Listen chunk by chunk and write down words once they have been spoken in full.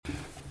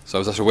So I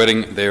was at a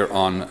wedding there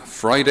on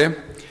Friday,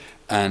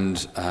 and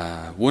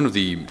one of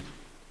the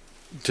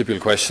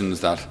typical questions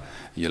that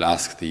you'll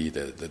ask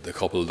the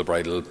couple, the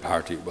bridal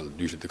party, well,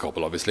 usually the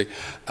couple obviously,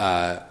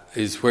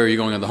 is where are you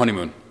going on the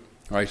honeymoon,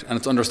 right? And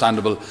it's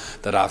understandable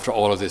that after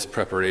all of this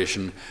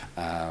preparation,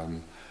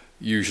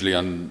 usually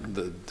on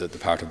the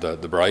part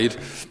of the bride,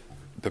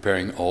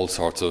 preparing all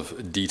sorts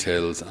of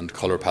details and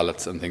colour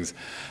palettes and things,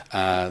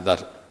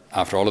 that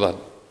after all of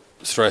that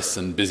stress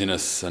and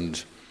busyness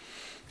and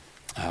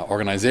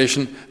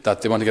organisation,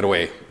 that they want to get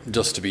away,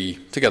 just to be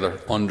together,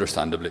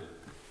 understandably.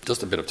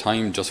 Just a bit of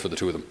time just for the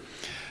two of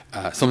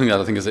them. Something that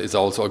I think is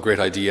also a great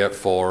idea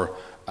for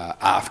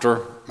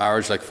after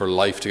marriage, like for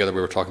life together.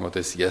 We were talking about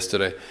this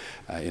yesterday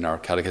in our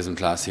catechism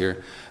class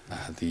here,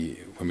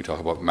 when we talk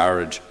about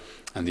marriage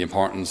and the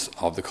importance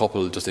of the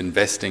couple just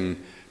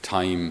investing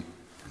time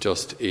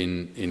just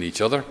in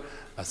each other,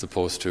 as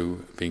opposed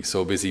to being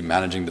so busy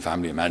managing the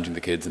family and managing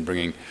the kids and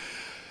bringing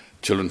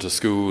children to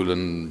school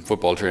and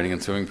football training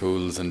and swimming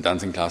pools and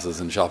dancing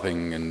classes and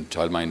shopping and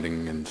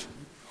childminding and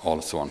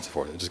all so on and so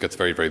forth. It just gets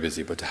very, very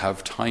busy. But to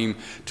have time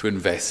to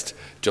invest,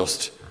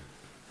 just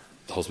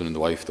the husband and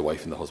the wife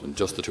and the husband,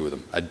 just the two of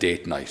them, a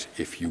date night,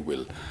 if you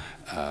will,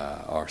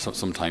 or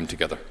some time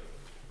together.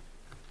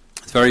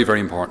 It's very, very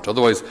important.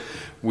 Otherwise,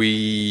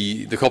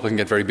 the couple can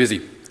get very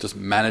busy, just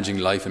managing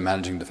life and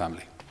managing the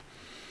family.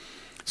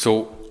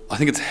 So I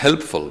think it's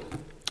helpful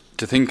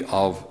to think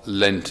of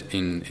Lent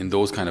in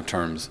those kind of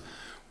terms,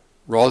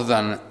 rather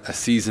than a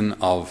season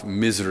of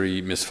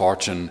misery,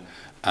 misfortune,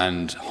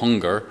 and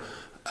hunger.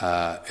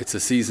 It's a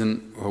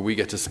season where we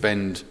get to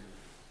spend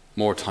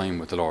more time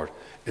with the Lord.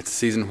 It's a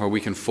season where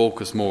we can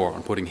focus more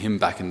on putting Him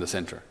back in the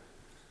centre.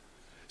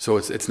 So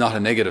it's not a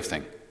negative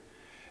thing.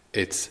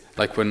 It's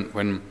like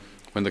when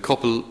the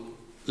couple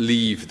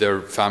leave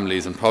their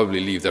families and probably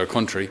leave their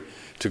country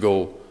to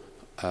go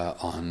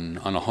on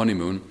a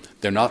honeymoon,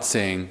 they're not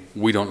saying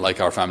we don't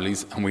like our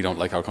families and we don't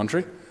like our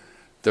country.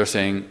 They're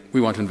saying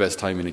we want to invest time in each other.